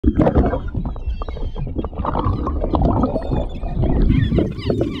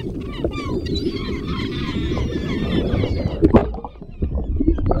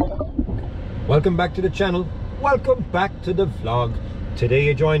Welcome back to the channel, welcome back to the vlog. Today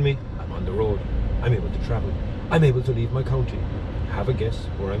you join me, I'm on the road, I'm able to travel, I'm able to leave my county. Have a guess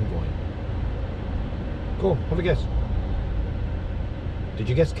where I'm going. Go, have a guess. Did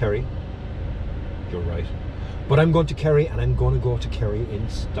you guess Kerry? You're right. But I'm going to Kerry, and I'm going to go to Kerry in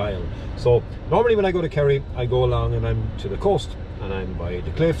style. So normally when I go to Kerry, I go along and I'm to the coast, and I'm by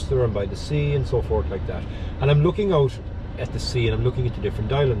the cliffs or I'm by the sea and so forth like that. And I'm looking out at the sea and I'm looking into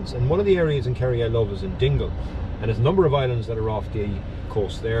different islands, and one of the areas in Kerry I love is in Dingle, and there's a number of islands that are off the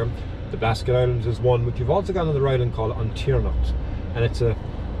coast there. The Blasket Islands is one, but you've also got another island called Tiaracht, and it's a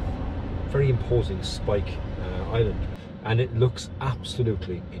very imposing spike island, and it looks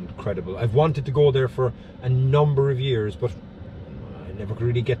absolutely incredible. I've wanted to go there for a number of years, but I never could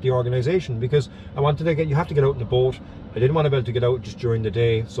really get the organisation, because I wanted to you have to get out in the boat. I didn't want to be able to get out just during the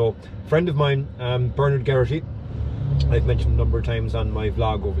day. So a friend of mine, Bernard Garrity, I've mentioned a number of times on my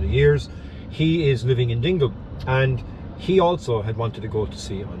vlog over the years, he is living in Dingle, and he also had wanted to go to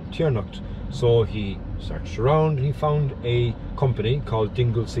sea on Tiaracht. So he searched around and he found a company called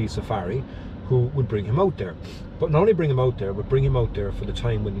Dingle Sea Safari who would bring him out there. But not only bring him out there, but bring him out there for the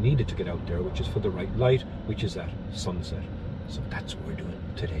time when he needed to get out there, which is for the right light, which is at sunset. So that's what we're doing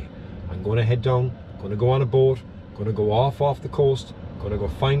today. I'm going to head down, going to go on a boat, going to go off the coast, going to go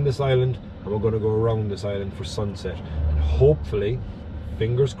find this island, and we're going to go around this island for sunset, and hopefully,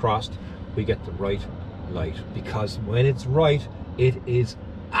 fingers crossed, we get the right light, because when it's right, it is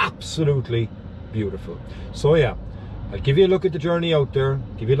absolutely beautiful. So yeah, I'll give you a look at the journey out there,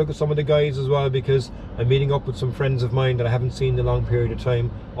 give you a look at some of the guys as well, because I'm meeting up with some friends of mine that I haven't seen in a long period of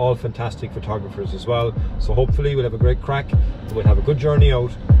time, all fantastic photographers as well. So hopefully we'll have a great crack, and we'll have a good journey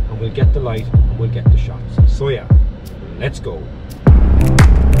out, and we'll get the light, and we'll get the shots. So yeah, let's go.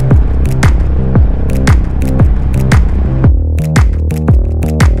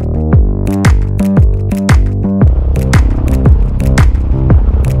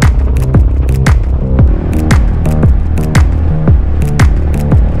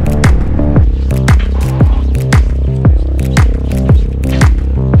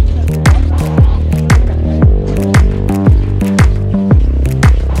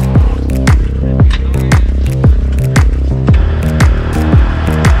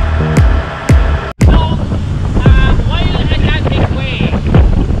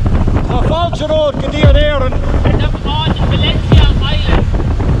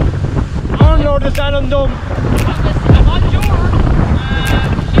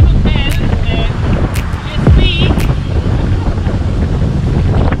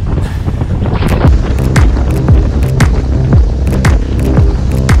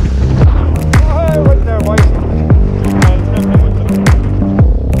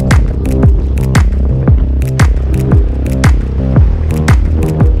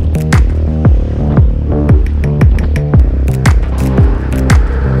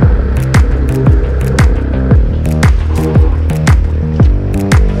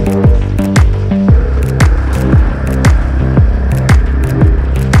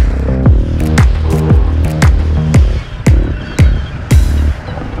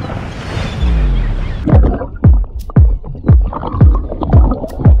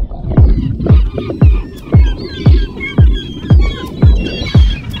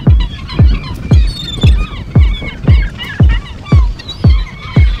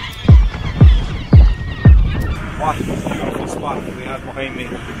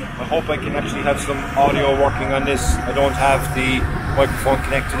 I can actually have some audio working on this. I don't have the microphone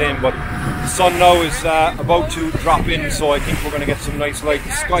connected in, but the sun now is about to drop in, so I think we're going to get some nice light.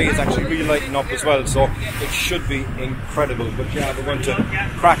 The sky is actually really lighting up as well, so it should be incredible. But yeah, we're going to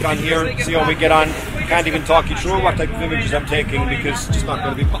crack on here, see how we get on. Can't even talk you through what type of images I'm taking, because it's just not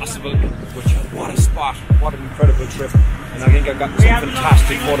going to be possible. But what a spot, what an incredible trip, and I think I've gotten some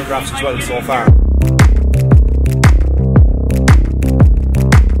fantastic photographs as well so far.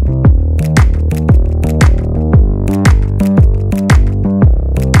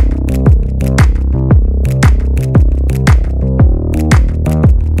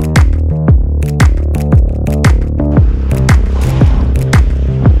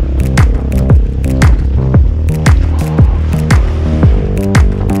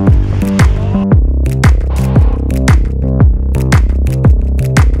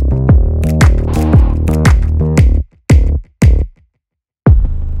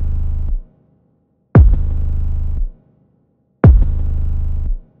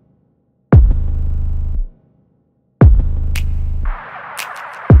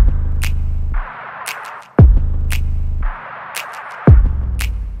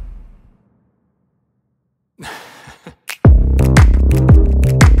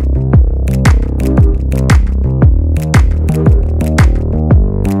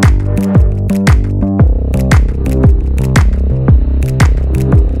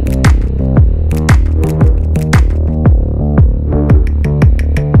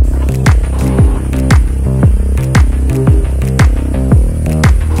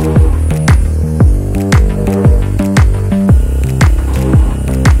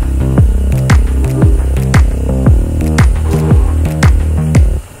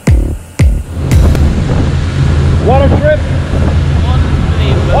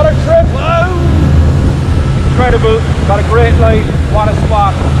 incredible. Got a great light. What a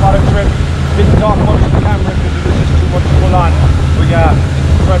spot. What a trip. Didn't talk much to the camera because it was just too much full on. But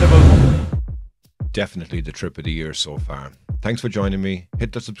yeah, incredible. Definitely the trip of the year so far. Thanks for joining me.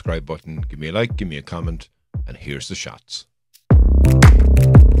 Hit the subscribe button. Give me a like. Give me a comment. And here's the shots.